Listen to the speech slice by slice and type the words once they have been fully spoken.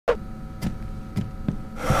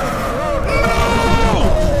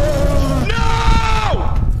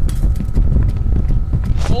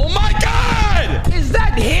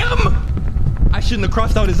have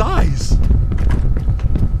crossed out his eyes.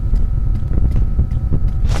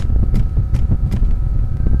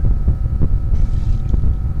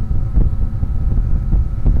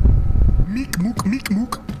 Meek mook, meek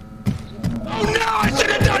mook. Oh no, I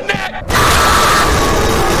should have done that!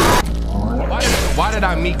 Why did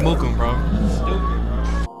I meek mook him, bro? Stupid.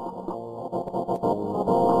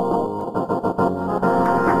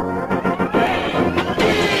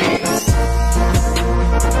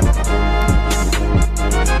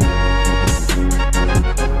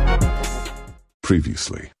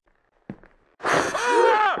 Previously.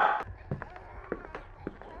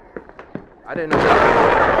 I didn't know that.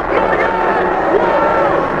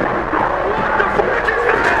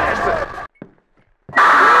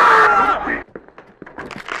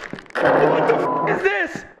 What the fuck is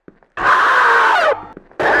this?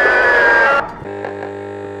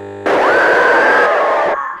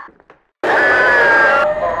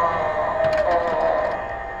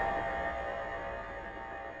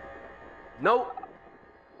 Nope.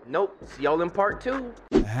 Nope. See y'all in part 2.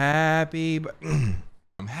 Happy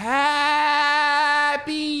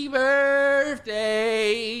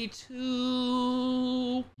birthday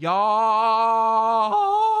to y'all.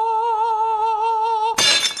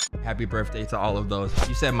 Happy birthday to all of those.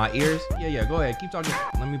 You said my ears? Yeah, go ahead. Keep talking.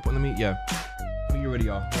 Let me, yeah. Let me get rid of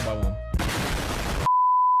y'all one by one.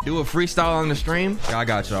 Do a freestyle on the stream? Yeah, I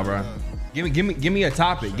got y'all, bro. Give me a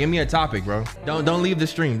topic. Give me a topic, bro. Don't leave the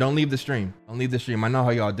stream. Don't leave the stream. Don't leave the stream. I know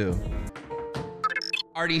how y'all do.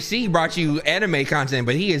 RDC brought you anime content,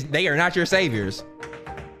 but they are not your saviors.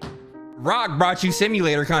 Rock brought you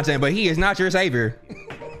simulator content, but he is not your savior.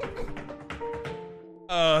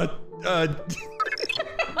 Trying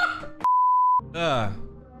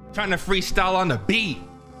to freestyle on the beat.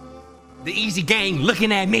 The easy gang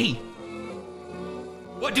looking at me.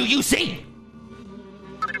 What do you see?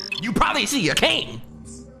 You probably see a king.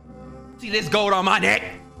 See this gold on my neck?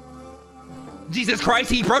 Jesus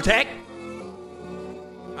Christ, he protect.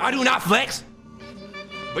 I do not flex.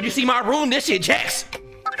 But you see my room, this shit checks.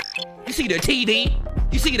 You see the TV,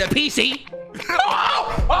 you see the PC.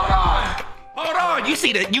 Oh, hold on. You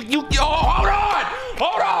see the, hold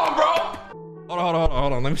on, bro.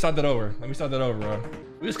 Hold on. Let me start that over, bro.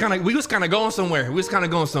 We was kind of going somewhere.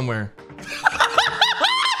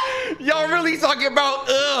 Y'all really talking about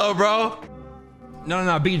bro?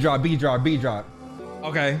 No, B drop.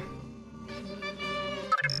 Okay.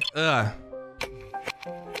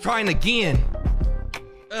 Trying again.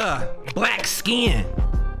 Black skin.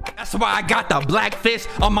 That's why I got the black fist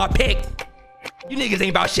on my pick. You niggas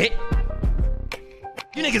ain't about shit.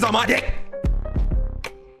 You niggas on my dick.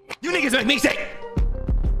 You niggas make me sick.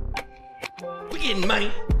 We getting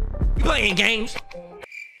money. We playing games.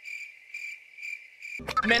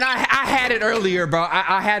 Man, I had it earlier, bro.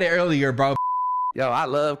 I had it earlier, bro. Yo, I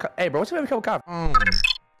love. Hey, bro, what's your favorite cup of coffee?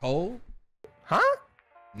 Cold. Huh?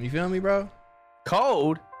 You feel me, bro?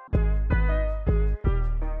 Cold.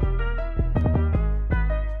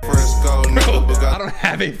 Bro, I don't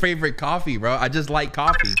have a favorite coffee, bro. I just like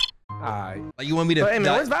coffee. Alright. Like you want me to? Hey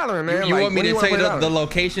man, what's Valorant, man? You want me to tell you the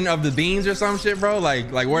location of the beans or some shit, bro?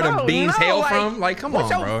 Like where the beans hail from? Like, come on,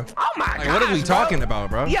 bro. Oh my god. What are we talking about,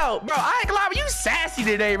 bro? Yo, bro, I ain't gonna lie, but you sassy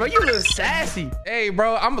today, bro. You look sassy. Hey,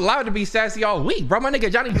 bro, I'm allowed to be sassy all week, bro. My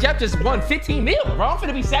nigga Johnny Jeff just won 15 mil, bro. I'm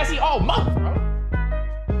finna be sassy all month, bro.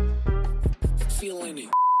 Feeling it.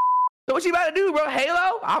 So what you about to do, bro?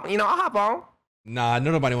 Halo? I'll hop on. Nah,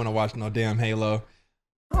 nobody wanna watch no damn Halo.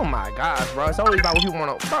 Oh my gosh, bro. It's always about what people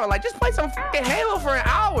want to, bro. Like, just play some fucking Halo for an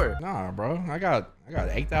hour. Nah, bro. I got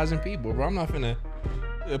 8,000 people, bro. I'm not finna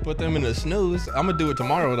put them in the snooze. I'm gonna do it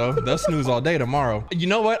tomorrow, though. They'll snooze all day tomorrow. You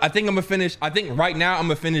know what? I think right now I'm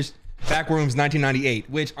gonna finish Backrooms 1998,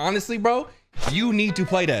 which honestly, bro, you need to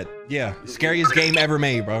play that. Yeah, scariest game ever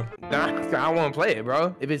made, bro. Nah, I don't want to play it,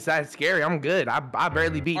 bro. If it's that scary, I'm good. I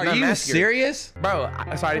barely beat. Are you serious, bro?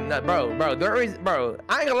 Sorry, bro. There is, bro.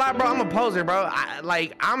 I ain't gonna lie, bro. I'm a poser, bro.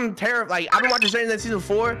 I'm terrified. Like, I've been watching Stranger Things season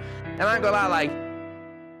 4, and I ain't gonna lie, like,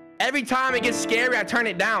 every time it gets scary, I turn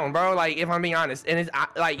it down, bro. Like, if I'm being honest, and it's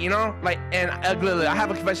like, you know, like, and literally, I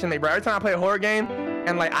have a confession to make, bro. Every time I play a horror game,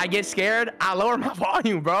 and like I get scared, I lower my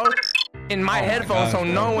volume, bro. In my headphones, so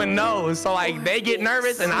no one knows. So like they get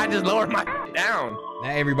nervous and I just lower my down.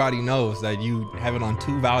 Not everybody knows that you have it on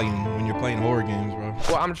 2 volume when you're playing horror games, bro.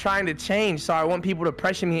 Well, I'm trying to change, so I want people to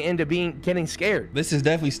pressure me into getting scared. This is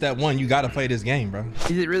definitely step 1. You gotta play this game, bro.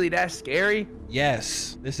 Is it really that scary?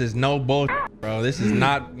 Yes. This is no bullshit, bro. This is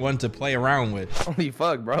not one to play around with. Holy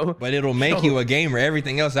fuck, bro. But it'll make you a gamer.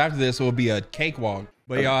 Everything else after this will be a cakewalk.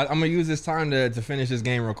 But y'all, I'm gonna use this time to finish this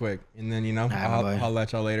game real quick, and then, you know, I'll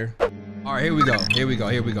let y'all later. All right, here we go.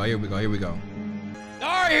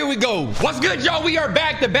 right, here we go. What's good, y'all? We are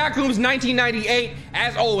back. The Backrooms 1998.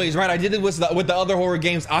 As always, right? I did it with the other horror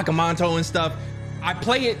games, Akamanto and stuff. I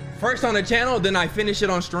play it first on the channel, then I finish it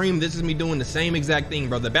on stream. This is me doing the same exact thing,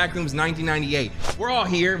 bro. The Backrooms 1998. We're all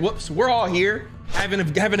here. Whoops, we're all here. Having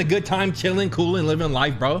a good time, chilling, cooling, living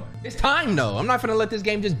life, bro. It's time, though. I'm not gonna let this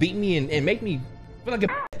game just beat me and make me feel like a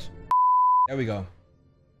bitch. There we go.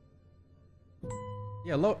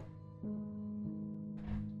 Yeah, look.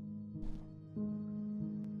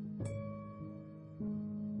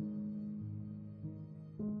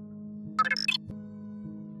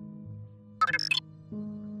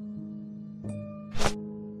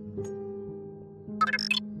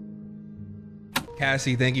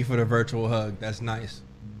 Cassie, thank you for the virtual hug. That's nice.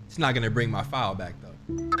 It's not gonna bring my file back though.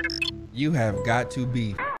 You have got to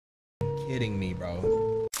be kidding me, bro.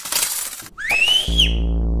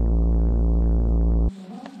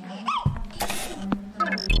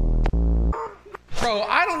 Bro,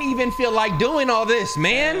 I don't even feel like doing all this,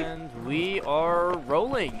 man. And we are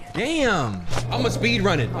rolling. Damn. I'm a speed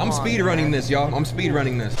run it. I'm speed running this, y'all. I'm speed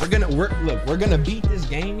running this. We're gonna beat this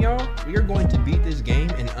game, y'all. We are going to beat this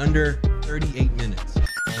game in under 38 minutes.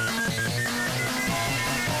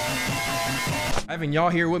 Having y'all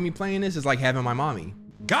here with me playing this is like having my mommy.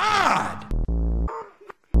 God!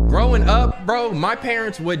 Growing up, bro, my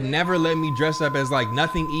parents would never let me dress up as like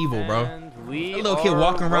nothing evil, bro. A little kid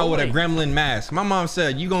walking around with a gremlin mask. My mom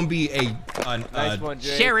said, you gonna be a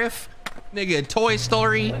sheriff, nigga, Toy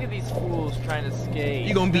Story. Look at these fools trying to skate.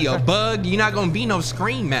 You gonna be a bug. You're not gonna be no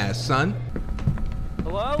screen mask, son.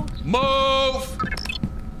 Hello? Move!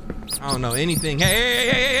 I don't know anything.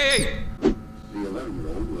 Hey!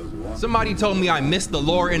 Somebody told me I missed the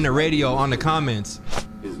lore in the radio on the comments.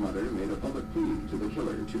 His mother made a public plea to the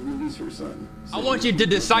killer to release her son. I want you to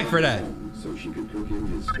decipher that. So she could cook him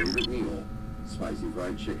his favorite meal, spicy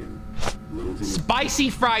fried chicken. Spicy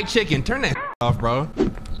fried chicken. Turn that off, bro.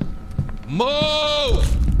 Move!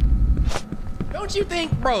 Don't you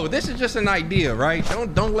think, bro, this is just an idea, right?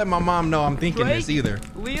 Don't let my mom know I'm thinking Drake? this either.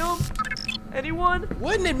 Liam? Anyone?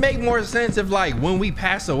 Wouldn't it make more sense if, like, when we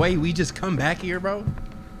pass away, we just come back here, bro?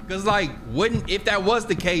 Because, like, if that was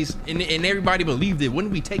the case and everybody believed it,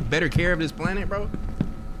 wouldn't we take better care of this planet, bro?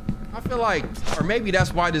 I feel like, or maybe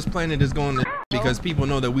that's why this planet is going to because people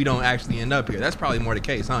know that we don't actually end up here. That's probably more the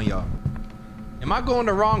case, huh, y'all? Am I going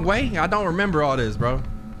the wrong way? I don't remember all this, bro.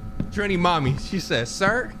 Trini mommy, she says,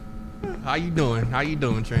 sir, how you doing? How you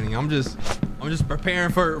doing, Trini? I'm just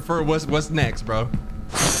preparing for what's next, bro.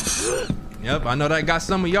 Yep, I know that got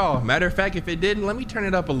some of y'all. Matter of fact, if it didn't, let me turn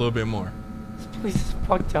it up a little bit more. Please, it's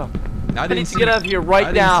fucked up. I need to get out of here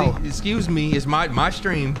right now. Excuse me, it's my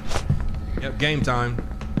stream. Yep, game time.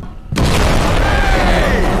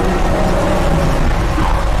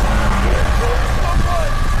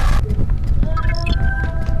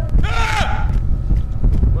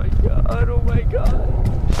 Oh my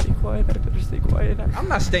god. Stay quiet, I better stay quiet. I'm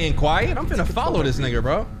not staying quiet. I'm finna follow this nigga,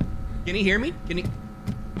 bro. Can he hear me? Can he?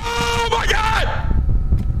 Oh my god!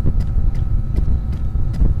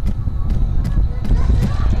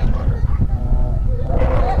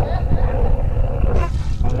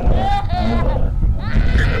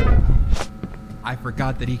 I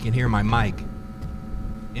forgot that he can hear my mic.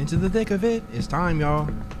 Into the thick of it. It's time, y'all.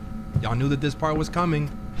 Y'all knew that this part was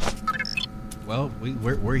coming. Well,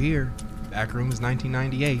 we're here. Backrooms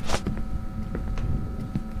 1998.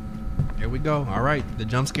 There we go. All right, the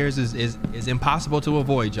jump scares is impossible to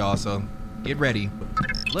avoid, y'all. So get ready.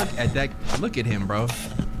 Look at that. Look at him, bro.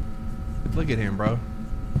 Look at him, bro.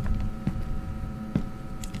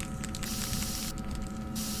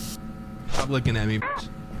 Stop looking at me, bitch.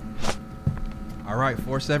 All right,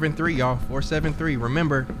 473, y'all. 473.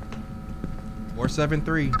 Remember,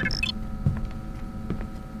 473.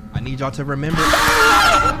 I need y'all to remember.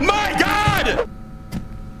 Oh my God!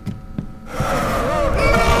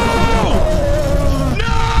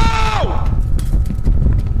 No!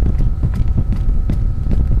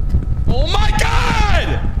 Oh my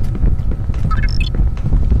God!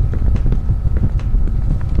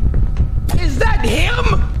 Is that him?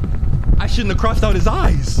 I shouldn't have crossed out his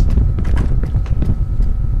eyes.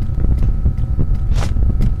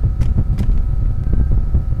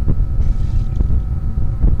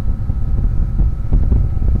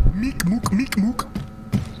 Meek mook.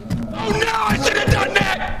 Oh no, I should have done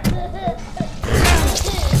that!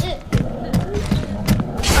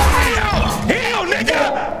 Heal, nigga!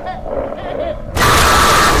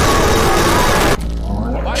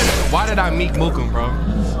 Why did I meek mook him, bro?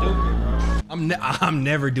 Stupid, bro. I'm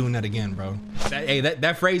never doing that again, bro.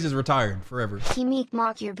 That phrase is retired forever. He meek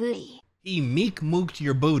mock your booty. He meek mooked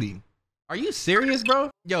your booty. Are you serious, bro?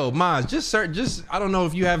 Yo, Maz, just search. Just I don't know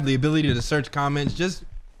if you have the ability to search comments. Just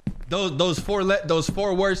those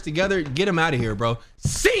four words together. Get him out of here, bro.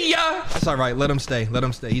 See ya. That's all right. Let him stay. Let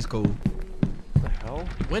him stay. He's cool. What the hell?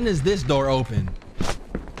 When is this door open?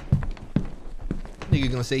 Nigga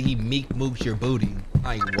gonna say he meek mooks your booty.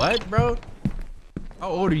 Like what, bro? How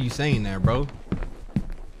old are you saying that, bro?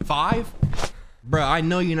 5? Bro, I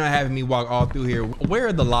know you're not having me walk all through here. Where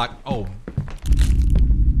are the lock? Oh.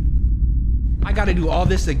 I gotta do all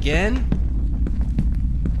this again?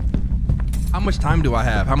 How much time do I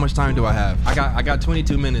have? How much time do I have? I got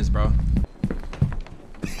 22 minutes, bro.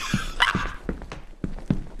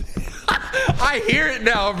 I hear it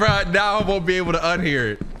now, bro. Now I won't be able to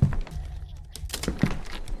unhear it.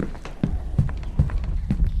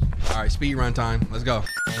 All right, speed run time. Let's go.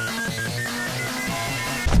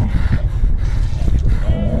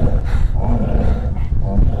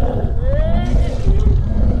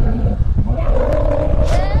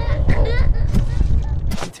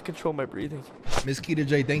 Control my breathing. Miss Keita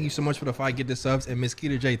J, thank you so much for the 5 Get the subs, and Miss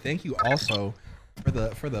Keita J, thank you also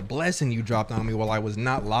for the blessing you dropped on me while I was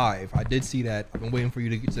not live. I did see that. I've been waiting for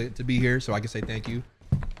you to be here so I can say thank you.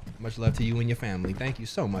 Much love to you and your family. Thank you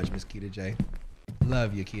so much, Miss Keita J.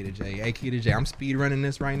 Love you, Keita J. Hey, Keita J, I'm speed running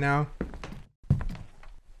this right now.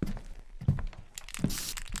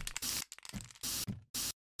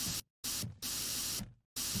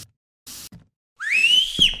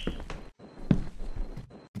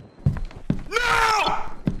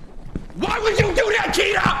 Why would you do that,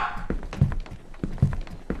 Keita?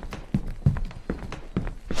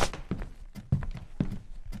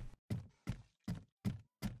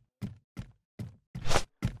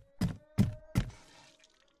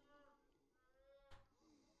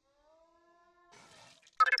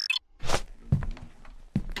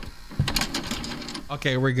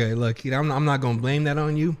 Okay, we're good. Look, Keita, I'm not gonna blame that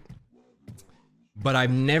on you, but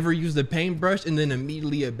I've never used a paintbrush and then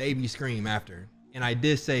immediately a baby scream after. And I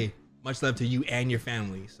did say, much love to you and your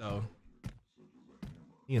family. So,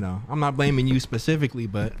 you know, I'm not blaming you specifically,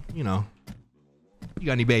 but, you know, you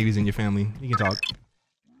got any babies in your family, you can talk.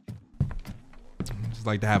 Just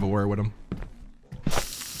like to have a word with them.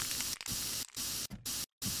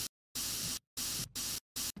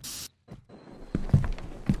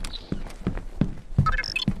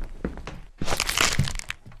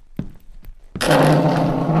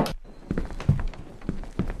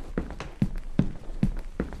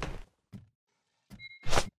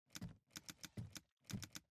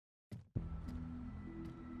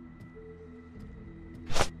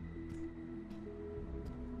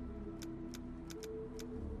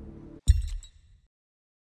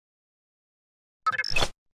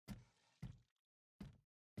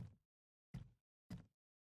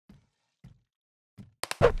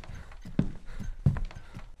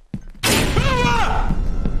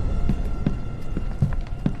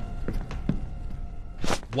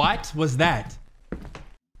 What was that?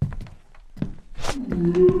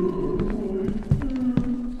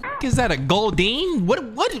 Is that a Goldine? What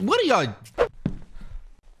are y'all?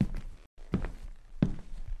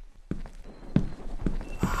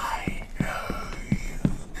 I know you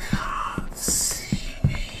can't see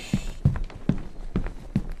me,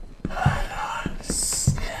 but I'm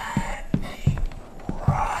standing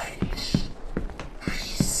right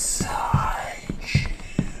beside you.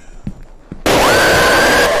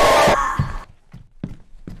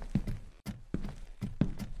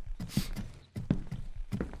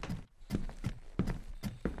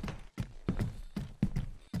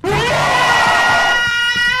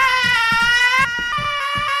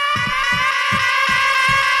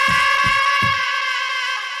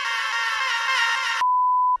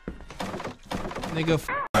 Nigga,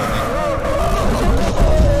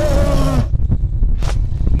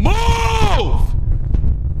 move!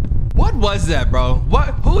 What was that, bro? What?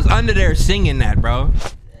 Who's under there singing that, bro?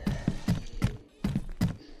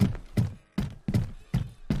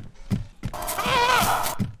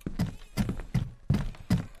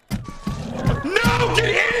 No, get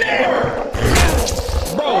in there!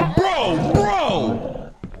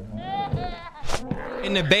 Bro!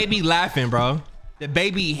 And the baby laughing, bro. The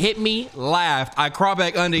baby hit me, laughed. I crawl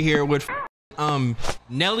back under here with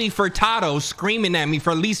Nelly Furtado screaming at me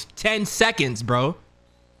for at least 10 seconds, bro.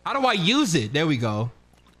 How do I use it? There we go.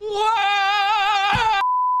 Whoa!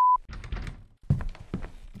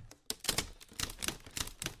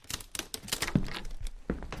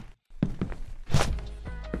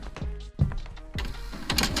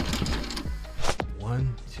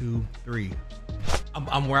 One, two, three.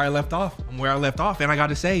 I'm where I left off. I'm where I left off, and I got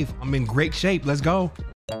to save. I'm in great shape. Let's go.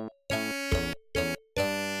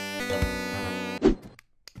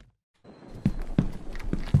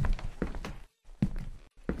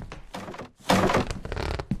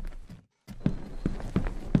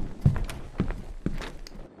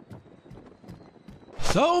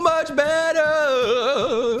 So much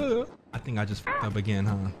better. I think I just fucked up again,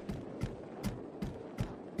 huh?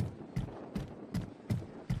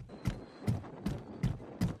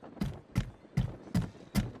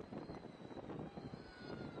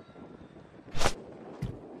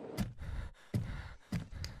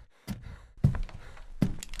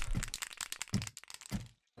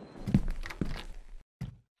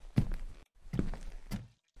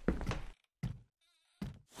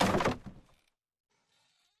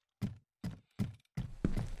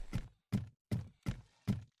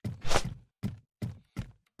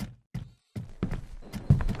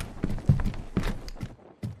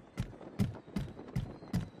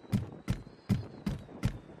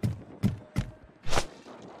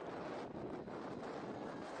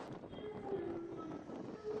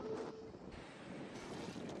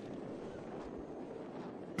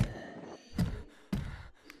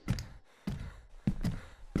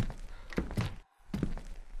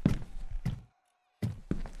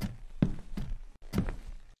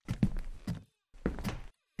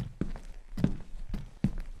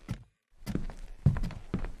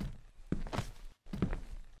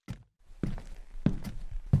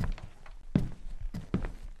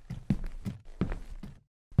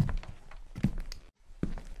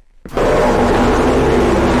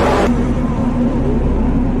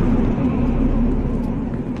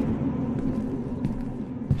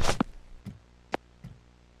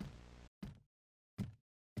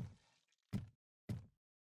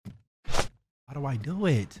 How do I do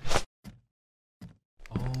it?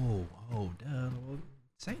 Oh, duh.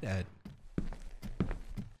 Say that.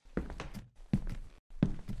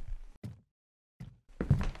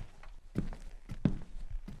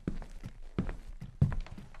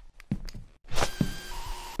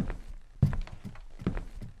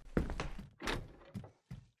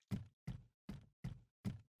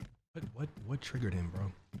 What triggered him,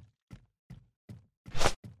 bro?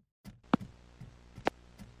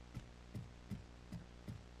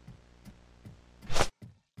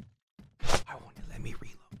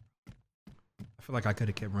 I feel like I could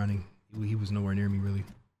have kept running. He was nowhere near me, really.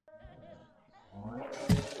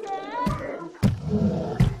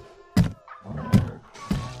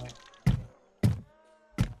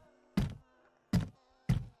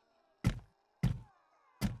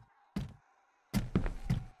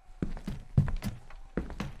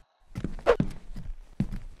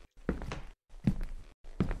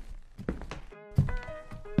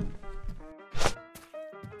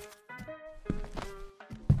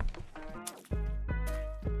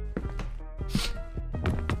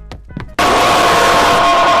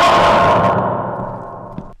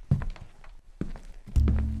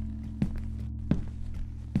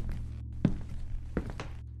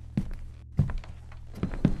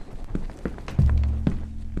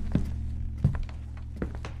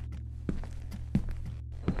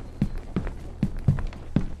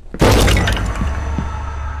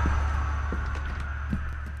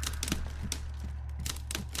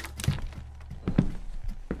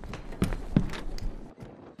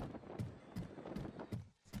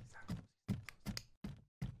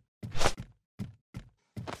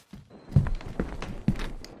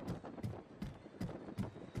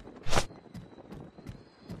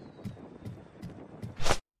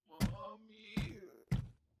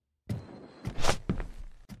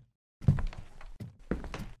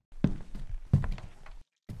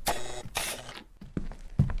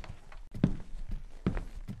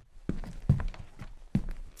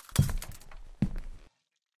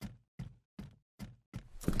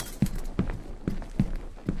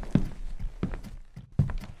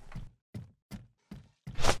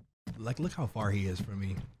 Like, look how far he is from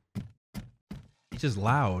me. He's just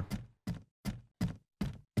loud.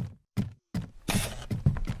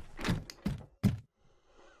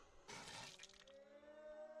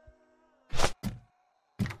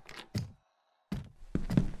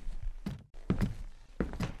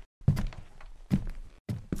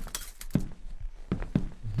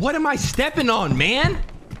 What am I stepping on, man?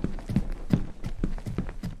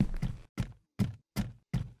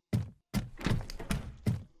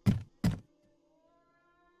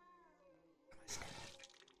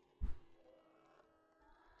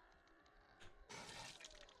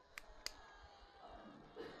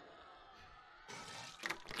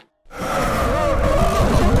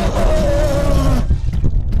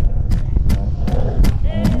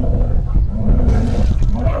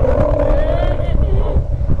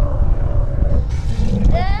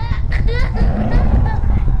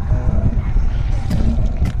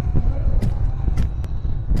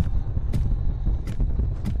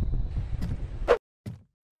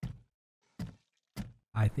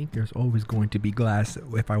 I think there's always going to be glass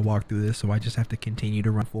if I walk through this, so I just have to continue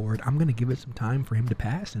to run forward. I'm gonna give it some time for him to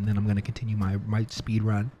pass, and then I'm gonna continue my speed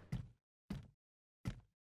run.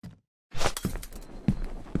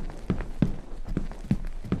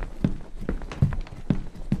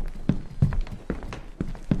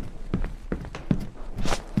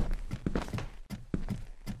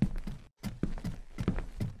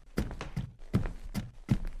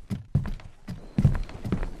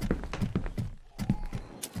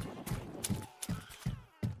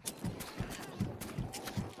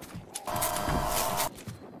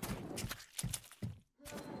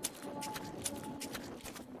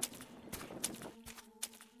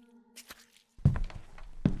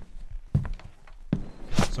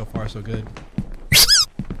 So far, so good.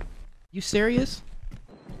 You serious?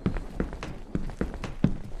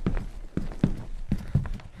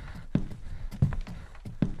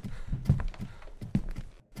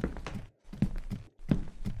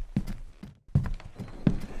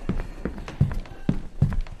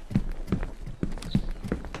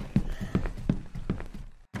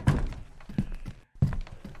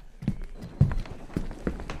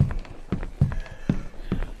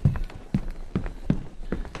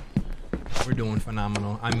 We're doing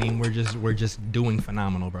phenomenal. I mean, we're just doing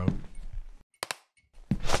phenomenal, bro.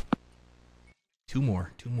 Two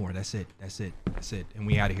more. That's it. And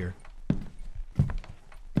we out of here.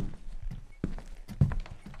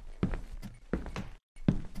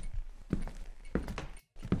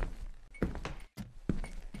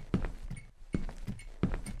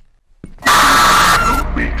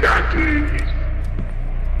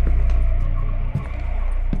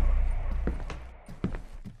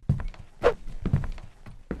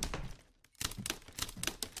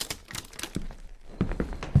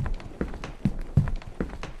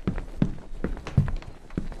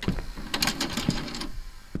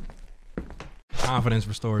 Confidence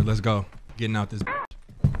restored. Let's go. Getting out this.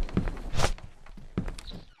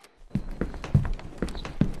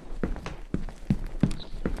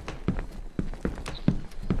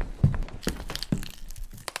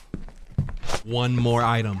 One more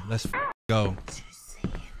item. Let's go.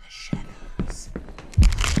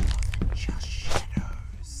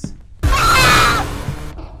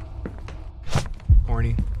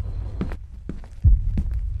 Corny.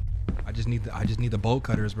 I just need the bolt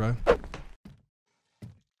cutters, bro.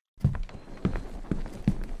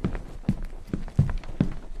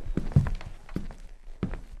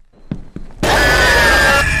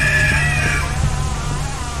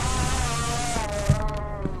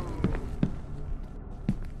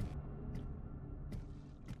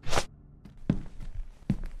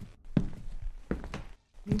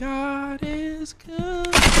 God is good.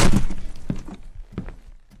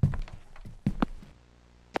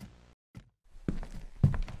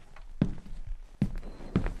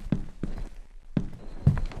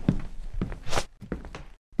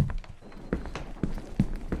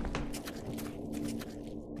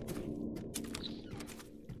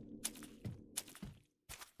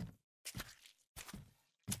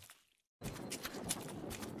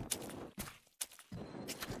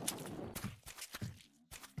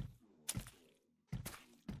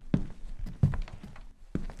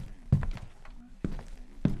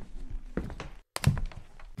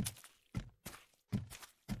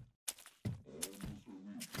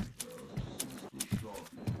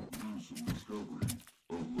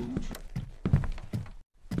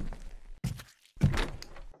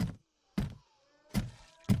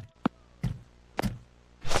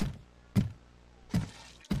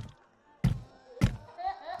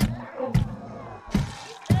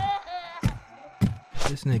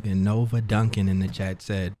 This nigga Nova Duncan in the chat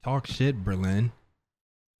said, "Talk shit, Berlin."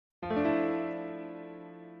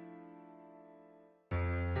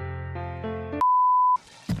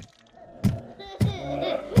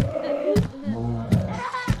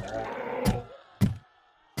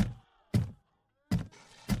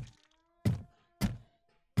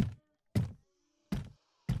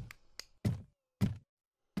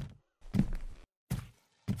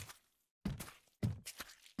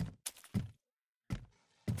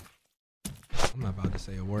 I'm not about to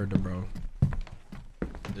say a word to bro.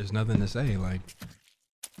 There's nothing to say. Like,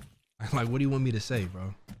 what do you want me to say,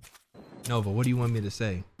 bro? Nova, what do you want me to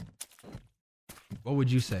say? What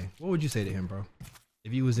would you say? What would you say to him, bro?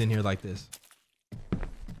 If he was in here like this?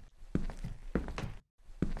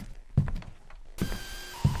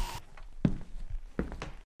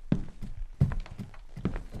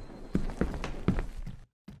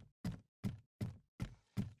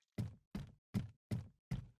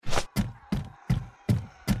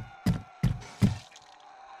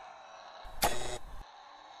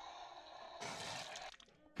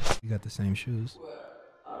 You got the same shoes.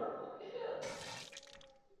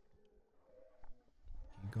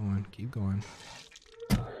 Keep going, keep going.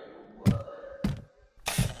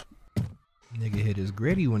 Nigga hit his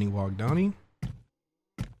gritty when he walked, don't he?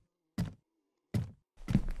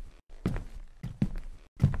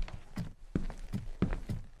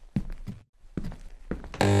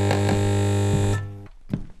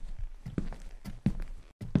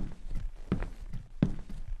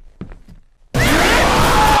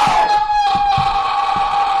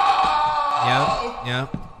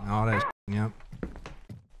 Yep, all that. Yep.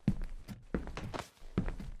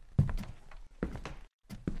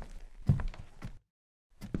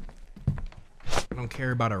 I don't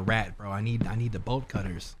care about a rat, bro. I need the bolt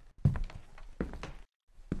cutters.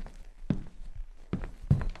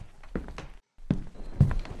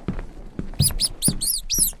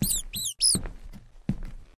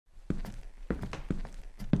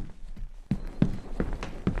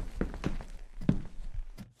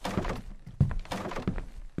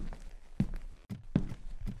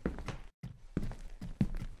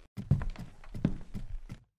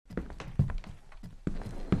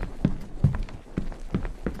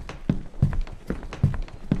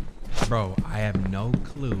 Bro, I have no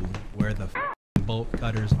clue where the bolt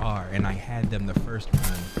cutters are, and I had them the first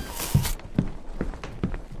run.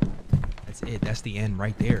 That's it. That's the end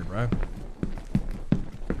right there, bro.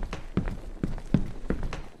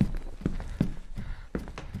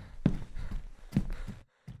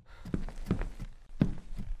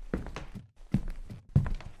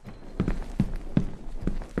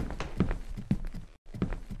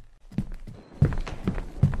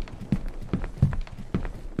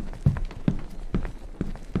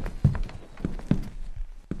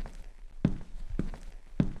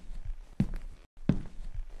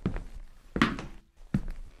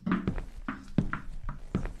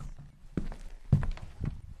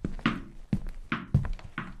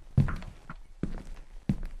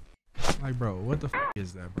 Like, bro, what the f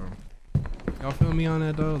is that, bro? Y'all feel me on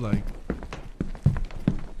that, though? Like...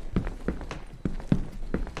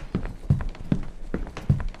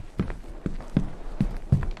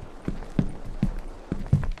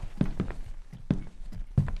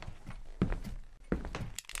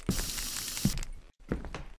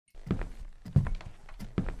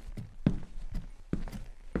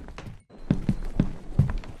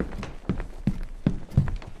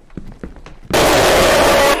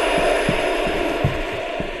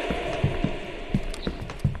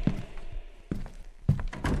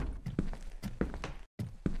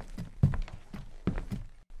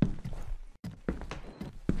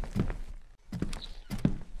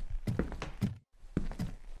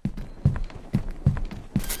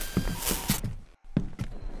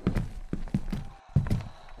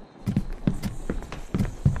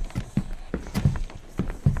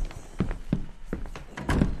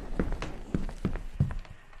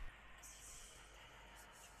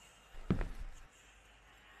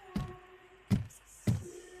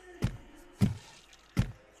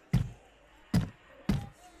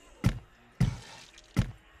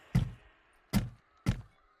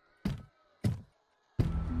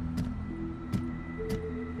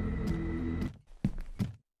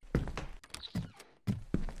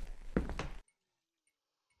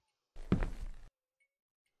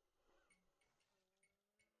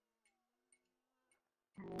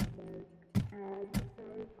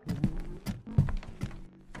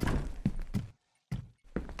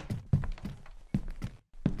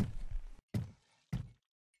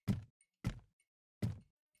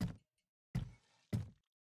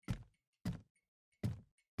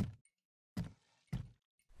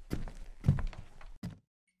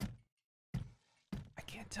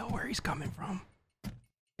 I can't tell where he's coming from.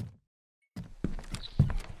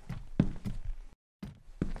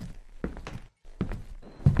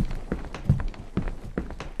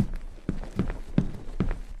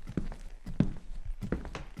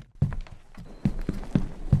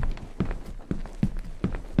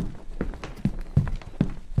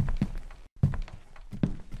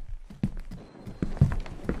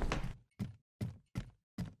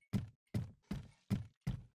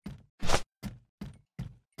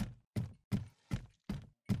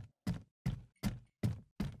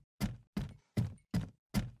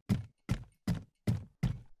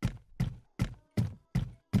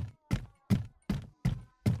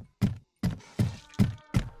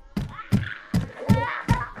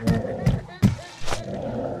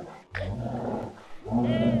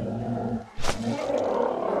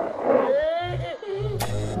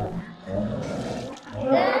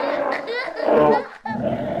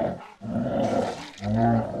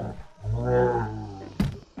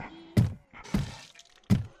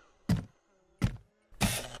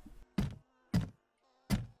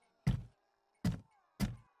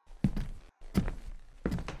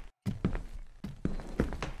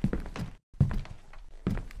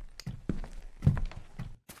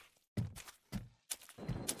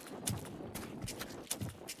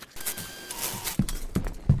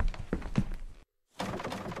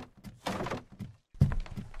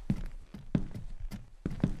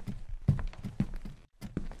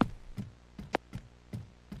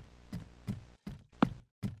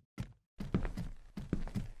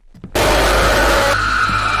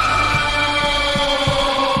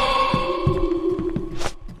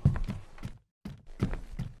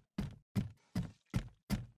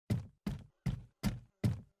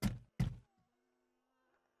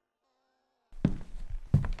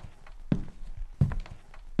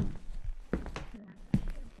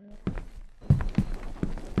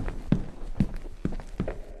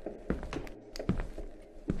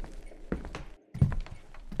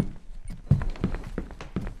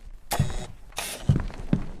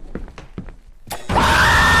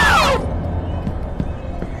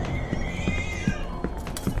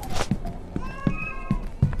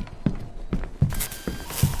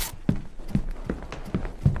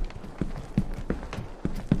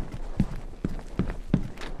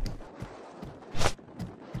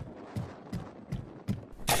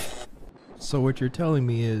 So what you're telling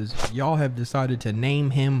me is y'all have decided to name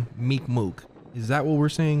him Meek Mook. Is that what we're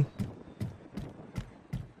saying?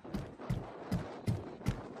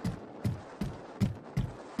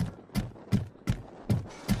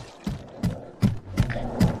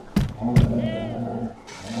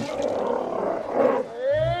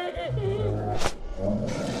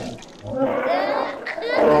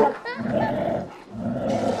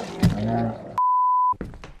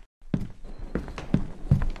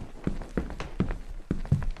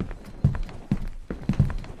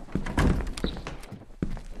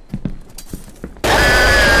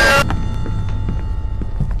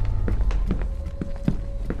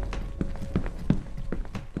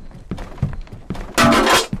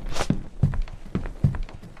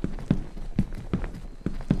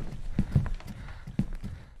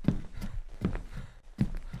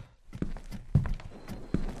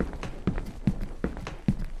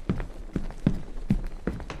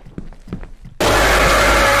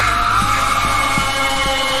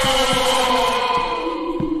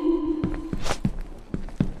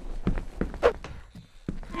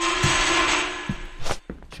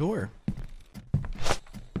 Sure.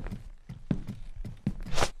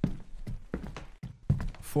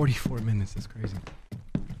 $44 is crazy.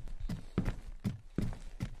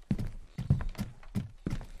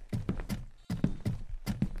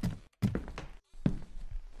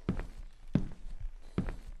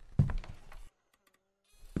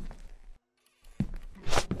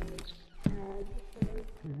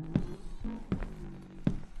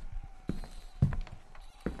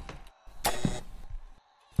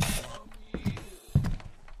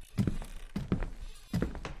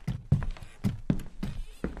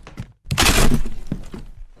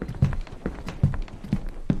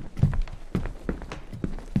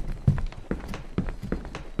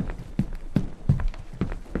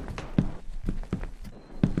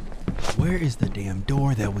 Where is the damn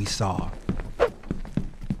door that we saw?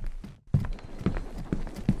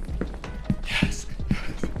 Yes.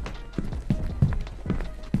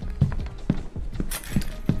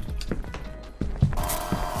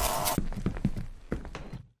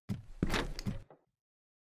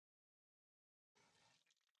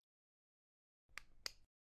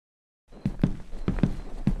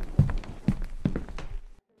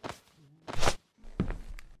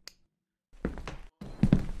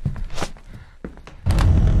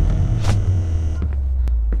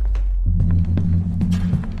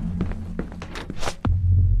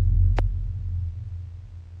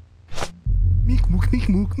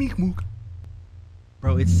 Meek Mook.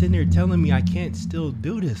 Bro, it's sitting there telling me I can't still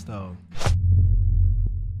do this though.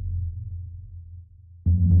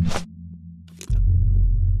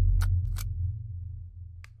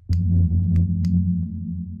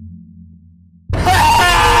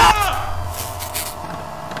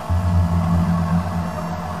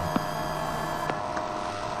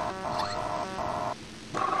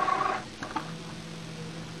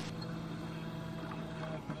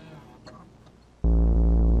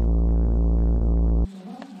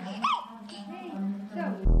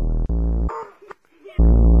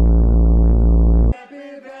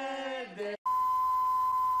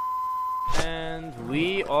 And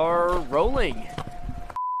we are rolling.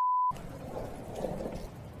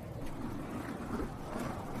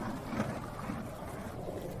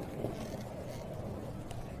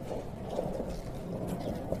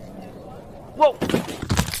 Whoa!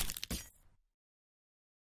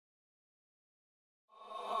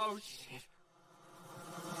 Oh shit.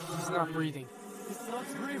 He's not breathing. He's not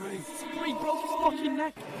breathing. He broke his fucking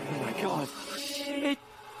neck. Oh my god. Shit.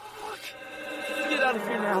 Fuck. Get out of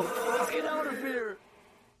here now. Get out of here.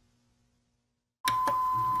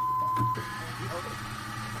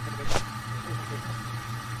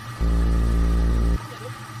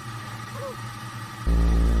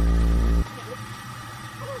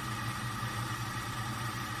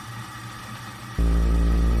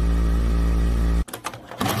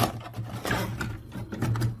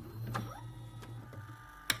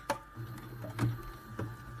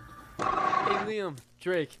 Hey Liam,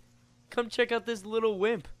 Drake, come check out this little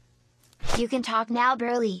wimp. You can talk now,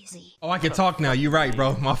 Berleezy. Oh, I can talk now. You're right,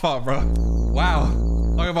 bro. My fault, bro. Wow.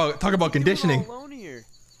 Talk about conditioning. You're all alone here.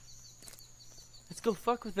 Let's go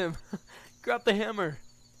fuck with him. Grab the hammer.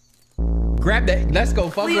 Grab that. Let's go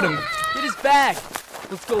fuck with him. Get his bag.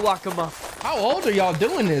 Let's go lock him up. How old are y'all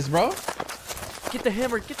doing this, bro? Get the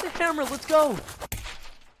hammer. Get the hammer. Let's go.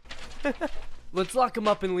 Let's lock him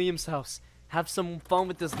up in Liam's house. Have some fun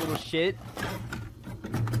with this little shit.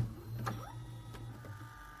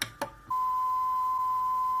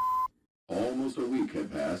 Almost a week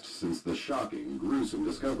had passed since the shocking, gruesome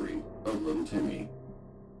discovery of little Timmy.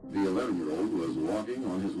 The 11-year-old was walking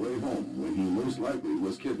on his way home when he most likely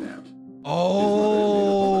was kidnapped.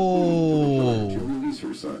 Oh. His mother made a public to release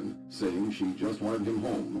her son, saying she just wanted him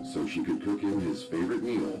home so she could cook him his favorite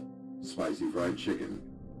meal, spicy fried chicken.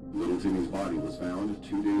 Little Timmy's body was found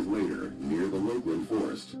 2 days later near the Loveland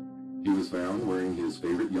Forest. He was found wearing his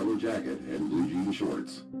favorite yellow jacket and blue jean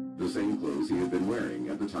shorts, the same clothes he had been wearing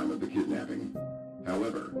at the time of the kidnapping.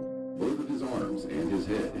 However, both of his arms and his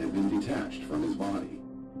head had been detached from his body.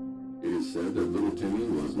 It is said that little Timmy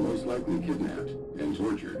was most likely kidnapped and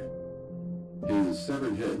tortured. His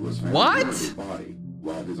severed head was found near his body,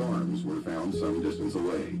 while his arms were found some distance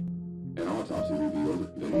away. An autopsy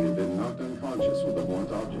revealed that he had been knocked unconscious with a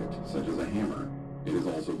blunt object, such as a hammer. It is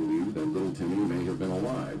also believed that little Timmy may have been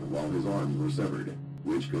alive while his arms were severed,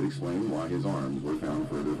 which could explain why his arms were found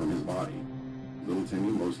further from his body. Little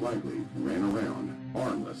Timmy most likely ran around,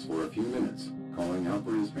 armless for a few minutes, calling out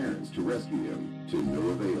for his parents to rescue him, to no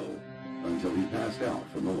avail, until he passed out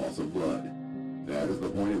from the loss of blood. That is the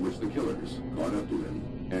point at which the killers caught up to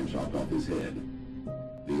him and chopped off his head.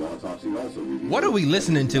 The autopsy also revealed what are we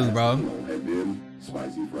listening to, bro? Had been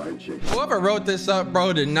spicy fried chicken. Whoever wrote this up,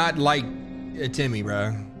 bro, did not like Timmy,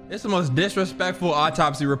 bro. It's the most disrespectful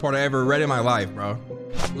autopsy report I ever read in my life, bro.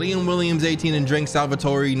 Liam Williams, 18, and Drake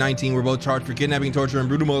Salvatore, 19, were both charged for kidnapping, torture, and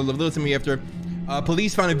brutal murder of little Timmy after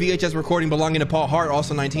police found a VHS recording belonging to Paul Hart,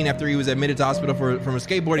 also 19, after he was admitted to hospital from a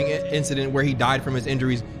skateboarding incident where he died from his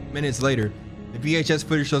injuries minutes later. The VHS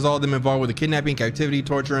footage shows all of them involved with the kidnapping, captivity,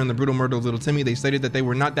 torture, and the brutal murder of little Timmy. They stated that they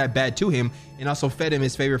were not that bad to him and also fed him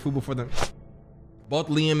his favorite food before them. Both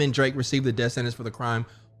Liam and Drake received the death sentence for the crime.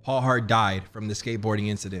 Paul Hart died from the skateboarding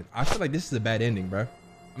incident. I feel like this is a bad ending, bro.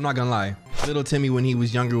 I'm not gonna lie. Little Timmy, when he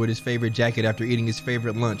was younger, with his favorite jacket after eating his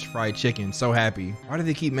favorite lunch, fried chicken. So happy. Why do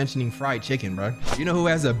they keep mentioning fried chicken, bro? You know who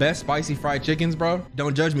has the best spicy fried chickens, bro?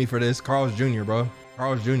 Don't judge me for this. Carl's Jr., bro.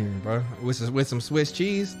 Carl's Jr., bro. With some Swiss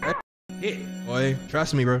cheese. Yeah, boy,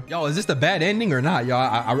 trust me, bro. Y'all, is this the bad ending or not? Y'all,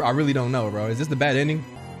 I really don't know, bro. Is this the bad ending?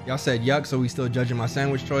 Y'all said yuck, so we still judging my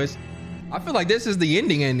sandwich choice. I feel like this is the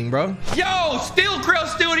ending, bro. Yo, Steel Krill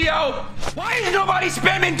Studio, why is nobody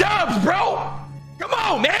spamming dubs, bro? Come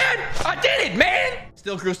on, man. I did it, man.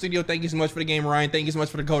 Steel Krill Studio, thank you so much for the game, Ryan. Thank you so much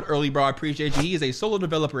for the code early, bro. I appreciate you. He is a solo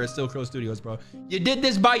developer at Steel Krill Studios, bro. You did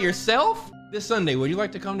this by yourself? This Sunday, would you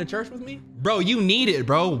like to come to church with me? Bro, you need it,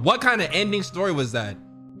 bro. What kind of ending story was that?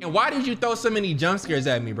 And why did you throw so many jump scares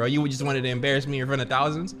at me, bro? You just wanted to embarrass me in front of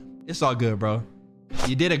thousands? It's all good, bro.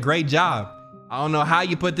 You did a great job. I don't know how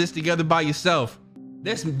you put this together by yourself.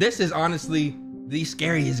 This is honestly the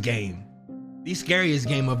scariest game. The scariest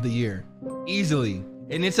game of the year. Easily.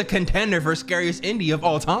 And it's a contender for scariest indie of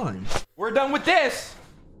all time. We're done with this.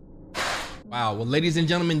 Wow, well, ladies and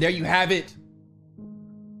gentlemen, there you have it.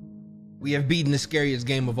 We have beaten the scariest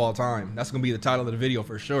game of all time. That's gonna be the title of the video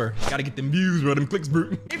for sure. Gotta get them views, bro, them clicks,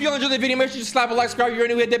 bro. If y'all enjoyed the video, make sure you slap a like, subscribe if you're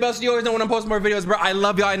new, hit that bell so you always know when I'm posting more videos, bro. I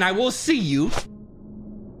love y'all, and I will see you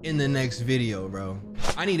in the next video, bro.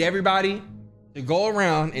 I need everybody to go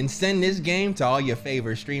around and send this game to all your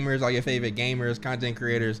favorite streamers, all your favorite gamers, content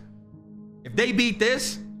creators. If they beat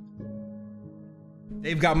this,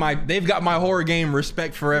 they've got my horror game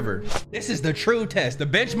respect forever. This is the true test. The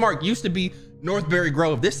benchmark used to be Northbury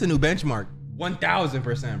Grove. This is the new benchmark.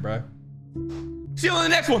 1000%, bro. See you on the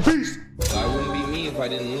next one. Peace. I wouldn't be me if I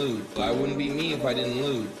didn't lose. I wouldn't be me if I didn't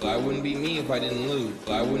lose. I wouldn't be me if I didn't lose.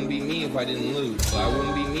 I wouldn't be me if I didn't lose. I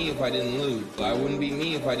wouldn't be me if I didn't lose. I wouldn't be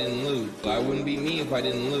me if I didn't lose. I wouldn't be me if I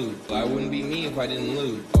didn't lose. I wouldn't be me if I didn't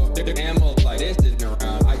lose. Ammo like this isn't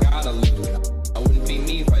around. I gotta lose. I wouldn't be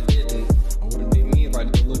me if I didn't.